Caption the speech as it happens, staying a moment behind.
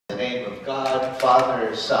In the name of God,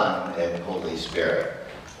 Father, Son, and Holy Spirit.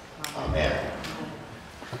 Amen.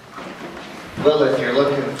 Well, if you're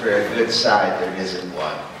looking for a good side, there isn't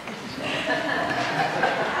one.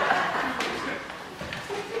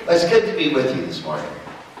 But it's good to be with you this morning.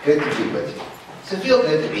 Good to be with you. Does it feel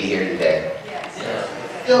good to be here today? Yes.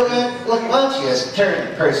 Feel good? Look, why don't you just turn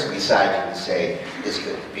to the person beside you and say, it's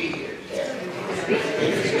good to be here today.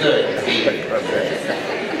 It's good to be here.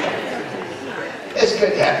 It's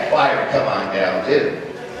good to have the choir come on down, too.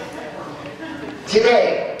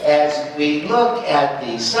 Today, as we look at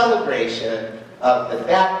the celebration of the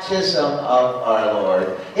baptism of our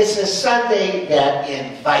Lord, it's a Sunday that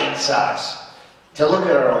invites us to look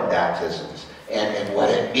at our own baptisms and what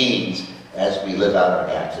it means as we live out our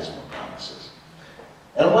baptismal promises.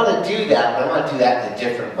 And I want to do that, but I want to do that in a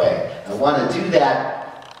different way. I want to do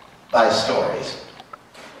that by stories.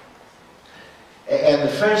 And the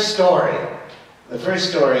first story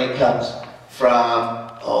comes from,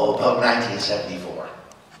 about 1974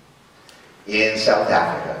 in South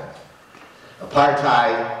Africa.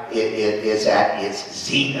 Apartheid is at its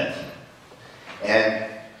zenith. And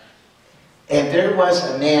there was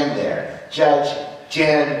a man there, Judge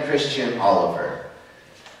Jan Christian Oliver.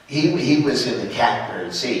 He was in the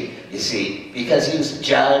catbird seat, you see, because he was a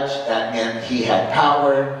judge. That meant he had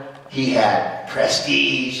power, he had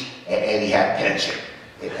prestige, and he had pension.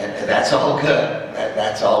 And that's all good.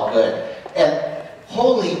 That's all good. And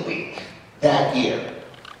Holy Week that year,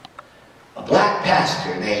 a black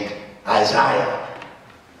pastor named Isaiah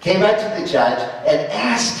came up to the judge and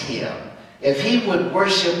asked him if he would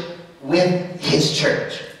worship with his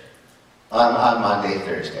church on Monday,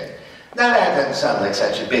 Thursday. Now that doesn't sound like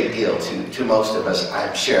such a big deal to most of us,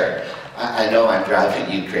 I'm sure. I know I'm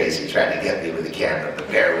driving you crazy trying to get me with a camera, but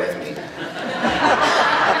bear with me.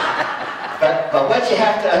 But what you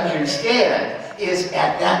have to understand is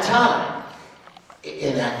at that time,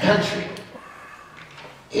 in that country,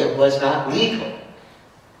 it was not legal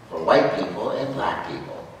for white people and black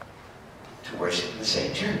people to worship in the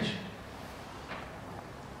same church.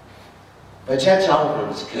 But Judge Oliver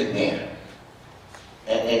was a good man.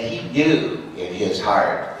 And he knew in his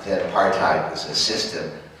heart that apartheid was a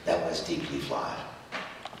system that was deeply flawed.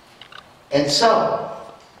 And so,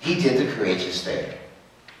 he did the courageous thing.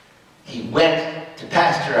 He went to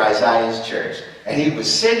Pastor Isaiah's church, and he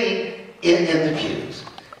was sitting in the pews.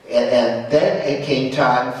 And then it came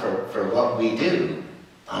time for what we do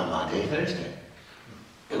on Monday, Thursday.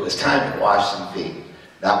 It was time to wash some feet.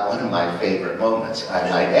 Not one of my favorite moments, I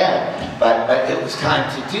might add, but it was time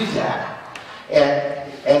to do that.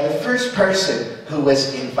 And the first person who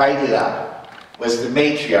was invited up was the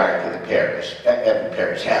matriarch of the parish. Every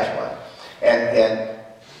parish has one. And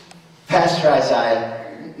Pastor Isaiah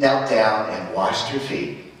knelt down and washed her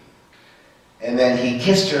feet. And then he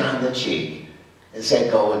kissed her on the cheek and said,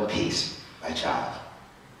 "Go in peace, my child."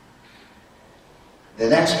 The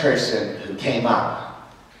next person who came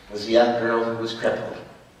up was a young girl who was crippled.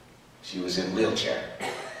 She was in a wheelchair.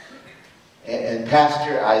 And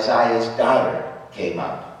Pastor Isaiah's daughter came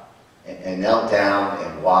up and knelt down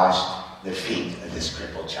and washed the feet of this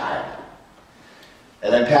crippled child.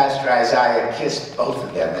 And then Pastor Isaiah kissed both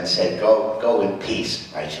of them and said, go in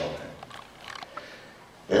peace, my children.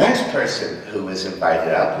 The next person who was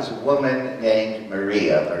invited up was a woman named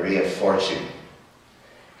Maria Fortune.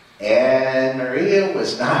 And Maria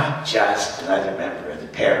was not just another member of the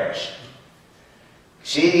parish.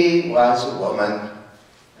 She was a woman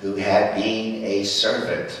who had been a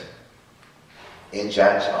servant in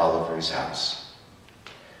Judge Oliver's house.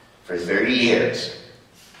 For 30 years,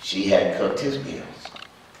 she had cooked his meals,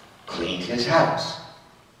 cleaned his house,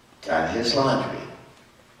 done his laundry,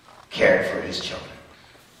 cared for his children.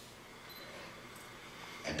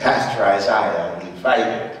 And Pastor Isaiah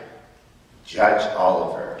invited Judge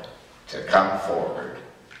Oliver to come forward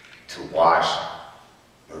to wash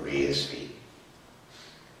Maria's feet.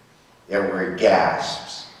 There were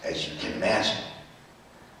gasps, as you can imagine.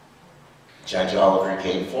 Judge Oliver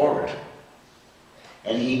came forward,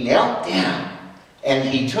 and he knelt down, and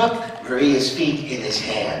he took Maria's feet in his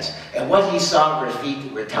hands, and what he saw were feet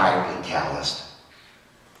that were tired and calloused.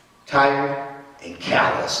 Tired and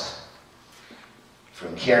calloused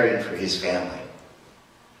from caring for his family,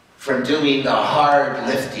 from doing the hard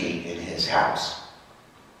lifting in his house.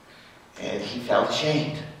 And he felt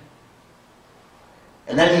ashamed.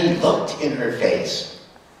 And then he looked in her face,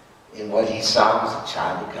 and what he saw was a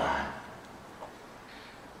child of God.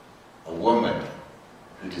 A woman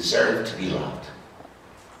who deserved to be loved.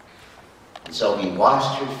 And so he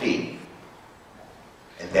washed her feet,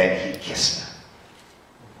 and then he kissed them.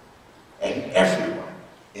 And everyone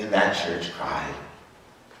in that church cried,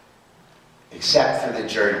 except for the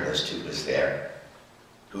journalist who was there,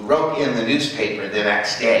 who wrote in the newspaper the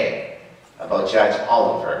next day about Judge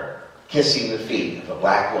Oliver kissing the feet of a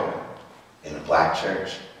black woman in a black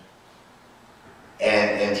church.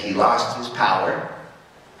 And he lost his power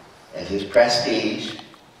and his prestige,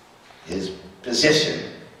 his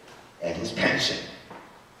position, and his pension.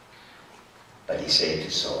 But he saved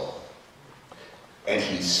his soul. And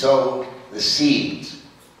he sowed the seeds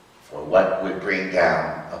for what would bring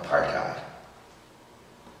down apartheid.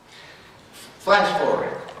 Flash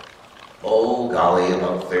forward, oh golly,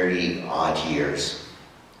 about 30 odd years.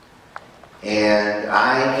 And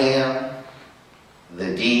I am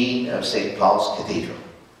the Dean of St. Paul's Cathedral.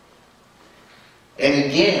 And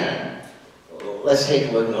again, let's take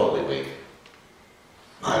a look at Holy Week.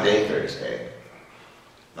 Monday, Thursday.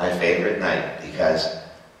 My favorite night because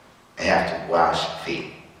I have to wash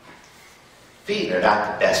feet. Feet are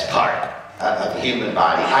not the best part of the human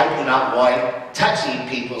body. I do not want touching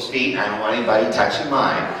people's feet. I don't want anybody touching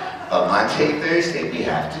mine. But Monday, Thursday, we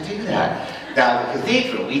have to do that. Now, the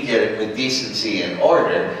cathedral, we did it with decency and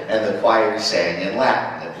order, and the choir sang in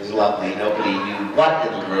Latin. It was lovely. Nobody knew what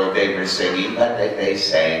in the world they were singing, but they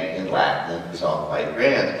sang in Latin. It was all quite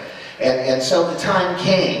grand. And so the time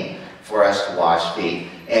came for us to wash feet.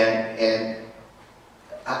 And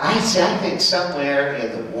I think somewhere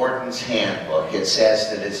in the warden's handbook, it says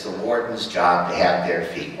that it's the warden's job to have their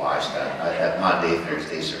feet washed at Monday,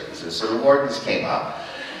 Thursday services. So the wardens came up.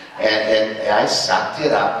 And I sucked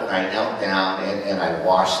it up, and I knelt down, and I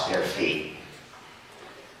washed their feet.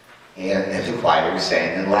 And the choir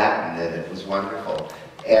sang in Latin, and it was wonderful.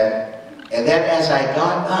 And then as I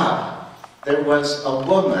got up, there was a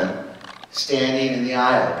woman standing in the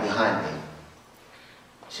aisle behind me.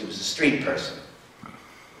 She was a street person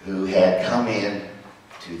who had come in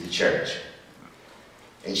to the church.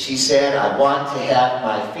 And she said, I want to have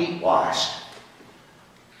my feet washed.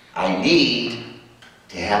 I need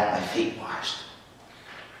to have my feet washed.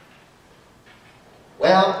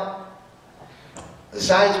 Well, the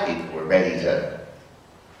size people were ready to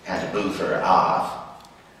kind of move her off,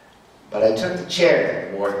 but I took the chair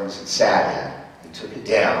that the wardens had sat in and took it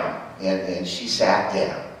down, and she sat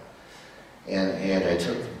down. And I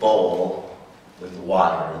took the bowl with the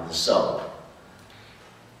water and the soap.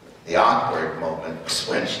 The awkward moment was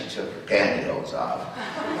when she took her pantyhose off.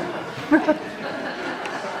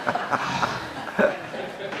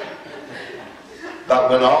 But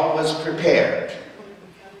when all was prepared,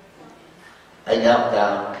 I knelt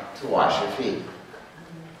down to wash her feet.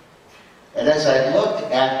 And as I looked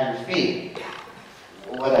at her feet,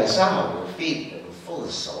 what I saw were feet that were full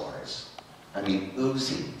of sores. I mean,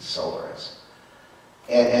 oozing sores.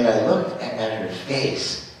 And I looked at her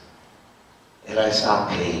face, and I saw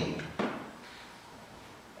pain.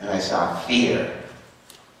 And I saw fear.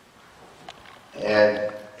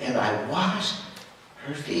 And I washed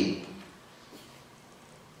her feet.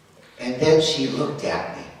 And then she looked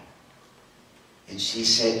at me, and she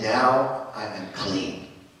said, now I am clean.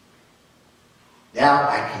 Now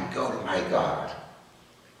I can go to my God.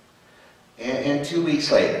 And 2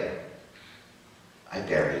 weeks later, I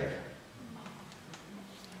buried her.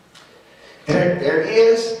 There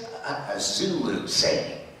is a Zulu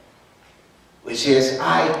saying, which is,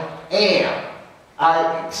 I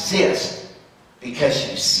exist because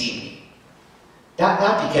you see me.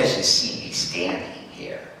 Not because you see me standing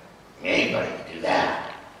here. Anybody can do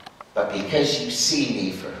that. But because you see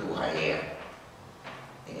me for who I am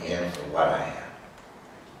and for what I am.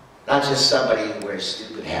 Not just somebody who wears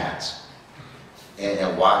stupid hats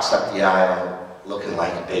and walks up the aisle looking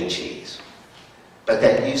like a big cheese. But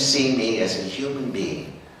that you see me as a human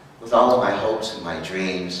being with all of my hopes and my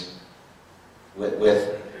dreams, with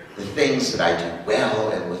the things that I do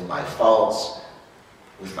well and with my faults,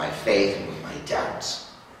 with my faith and with my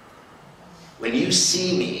doubts. When you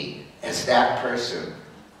see me as that person,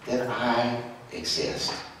 then I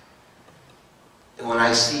exist. And when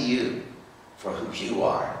I see you for who you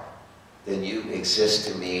are, then you exist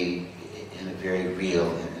to me in a very real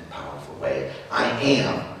and powerful way.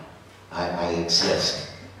 I exist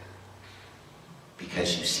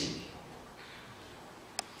because you see me.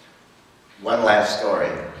 One last story.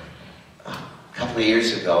 A couple of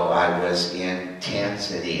years ago, I was in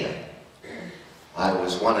Tanzania. I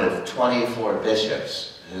was one of 24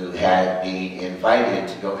 bishops who had been invited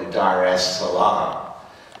to go to Dar es Salaam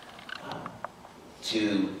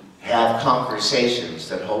to have conversations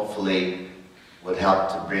that hopefully would help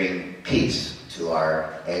to bring peace to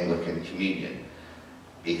our Anglican communion,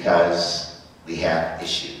 because we have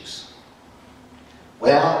issues.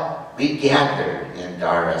 Well, we gathered in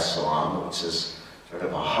Dar es Salaam, which is sort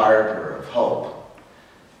of a harbor of hope.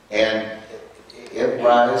 And it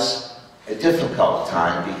was a difficult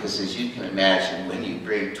time because, as you can imagine, when you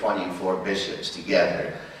bring 24 bishops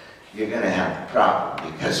together, you're going to have a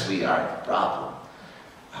problem because we are the problem.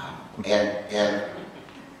 And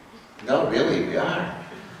no, really, we are.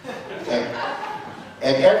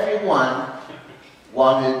 And everyone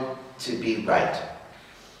wanted to be right.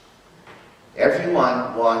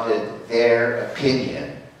 Everyone wanted their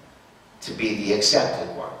opinion to be the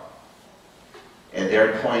accepted one, and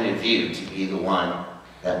their point of view to be the one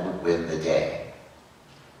that would win the day.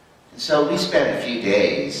 And so we spent a few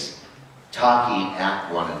days talking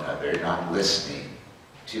at one another, not listening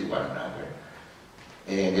to one another,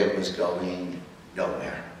 and it was going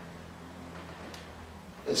nowhere.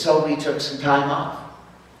 And so we took some time off,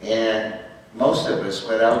 and most of us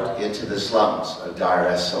went out into the slums of Dar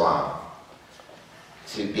es Salaam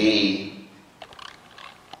to be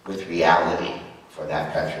with reality for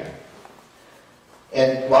that country.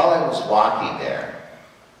 And while I was walking there,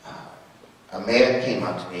 a man came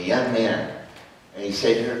up to me, a young man, and he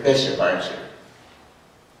said, "You're a bishop, aren't you?"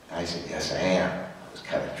 And I said, "Yes, I am." I was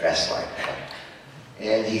kind of dressed like that.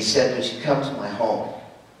 And he said, "Would you come to my home?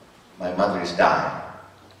 My mother's dying."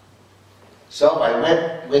 So I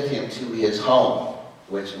went with him to his home,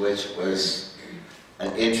 which was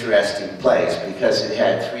an interesting place because it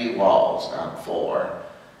had 3 walls, not 4.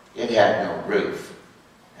 It had no roof,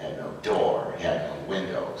 it had no door, it had no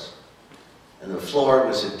windows. And the floor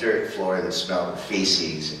was a dirt floor that smelled of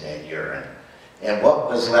feces and urine. And what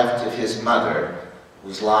was left of his mother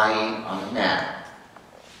was lying on a mat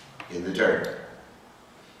in the dirt.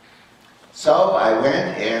 So I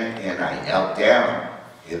went in and I knelt down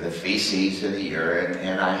in the feces and the urine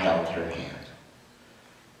and I held her hand.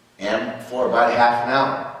 And for about half an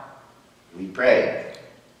hour, we prayed.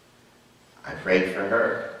 I prayed for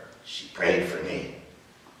her. She prayed for me.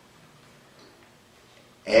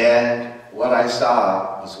 And what I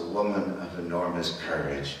saw was a woman of enormous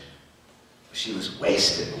courage. She was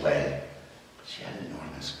wasted away. She had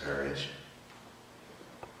enormous courage.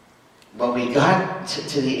 When we got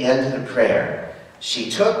to the end of the prayer,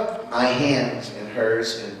 she took my hands in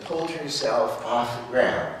hers and pulled herself off the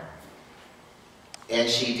ground. And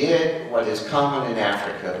she did what is common in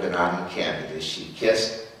Africa but not in Canada. She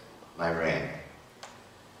kissed my ring.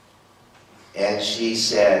 And she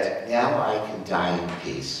said, "Now I can die in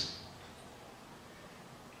peace.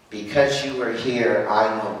 Because you are here,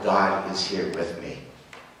 I know God is here with me.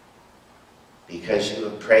 Because you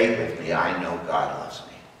have prayed with me, I know God loves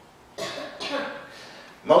me."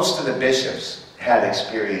 Most of the bishops had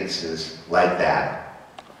experiences like that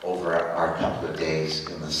over our couple of days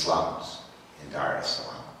in the slums in Dar es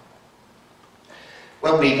Salaam.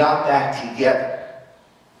 When we got back together,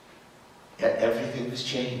 everything was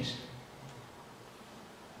changed.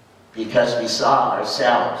 Because we saw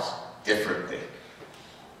ourselves differently.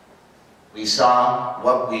 We saw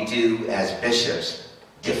what we do as bishops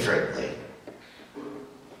differently.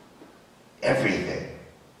 Everything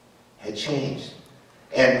had changed.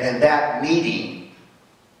 And that meeting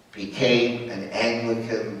became an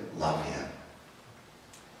Anglican love hymn.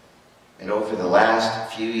 And over the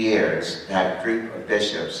last few years, that group of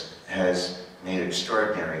bishops has made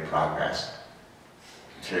extraordinary progress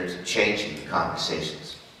in terms of changing the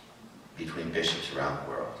conversations between bishops around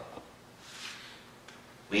the world.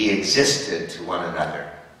 We existed to one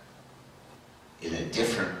another in a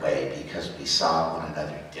different way because we saw one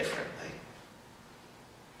another differently.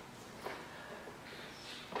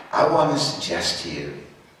 I want to suggest to you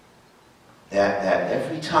that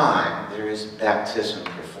every time there is baptism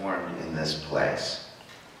performed in this place,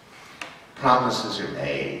 promises are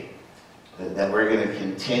made that we're going to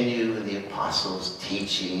continue in the apostles'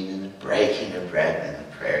 teaching and the breaking of bread and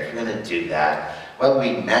the prayers. We're going to do that. When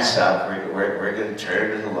we mess up, we're going to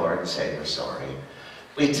turn to the Lord and say we're sorry.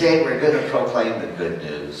 We say we're going to proclaim the good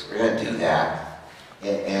news. We're going to do that.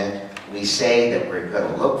 And we say that we're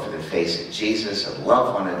going to look for the face of Jesus and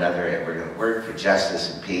love one another, and we're going to work for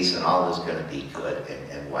justice and peace, and all is going to be good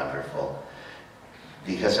and wonderful.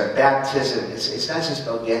 Because our baptism, it's not just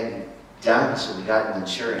about getting done, so we got an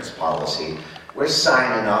insurance policy. We're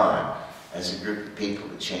signing on as a group of people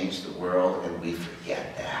to change the world, and we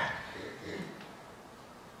forget that.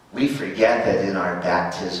 We forget that in our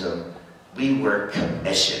baptism, we were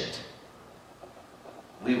commissioned.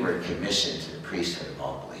 We were commissioned to the priesthood of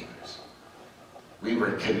all believers. We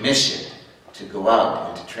were commissioned to go out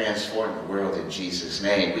and to transform the world in Jesus'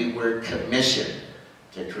 name. We were commissioned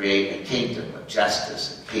to create a kingdom of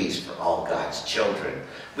justice and peace for all God's children.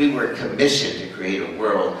 We were commissioned to create a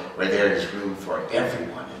world where there is room for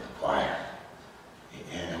everyone in the choir.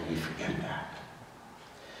 And we forget that.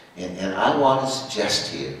 And I want to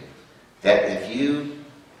suggest to you that if you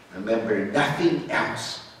remember nothing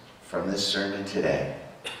else from this sermon today,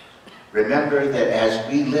 remember that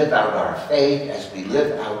as we live out our faith, as we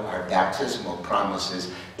live out our baptismal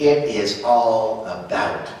promises, it is all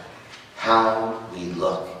about how we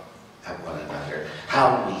look at one another,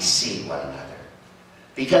 how we see one another.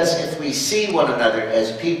 Because if we see one another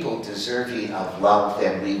as people deserving of love,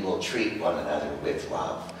 then we will treat one another with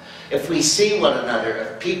love. If we see one another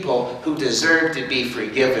as people who deserve to be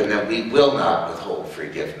forgiven, then we will not withhold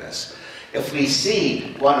forgiveness. If we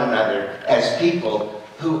see one another as people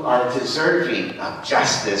who are deserving of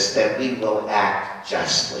justice, then we will act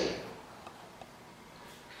justly.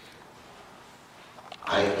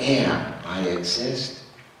 I exist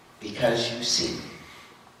because you see me.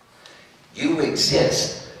 You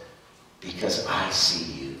exist because I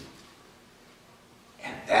see you.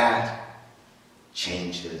 And that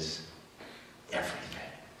changes everything.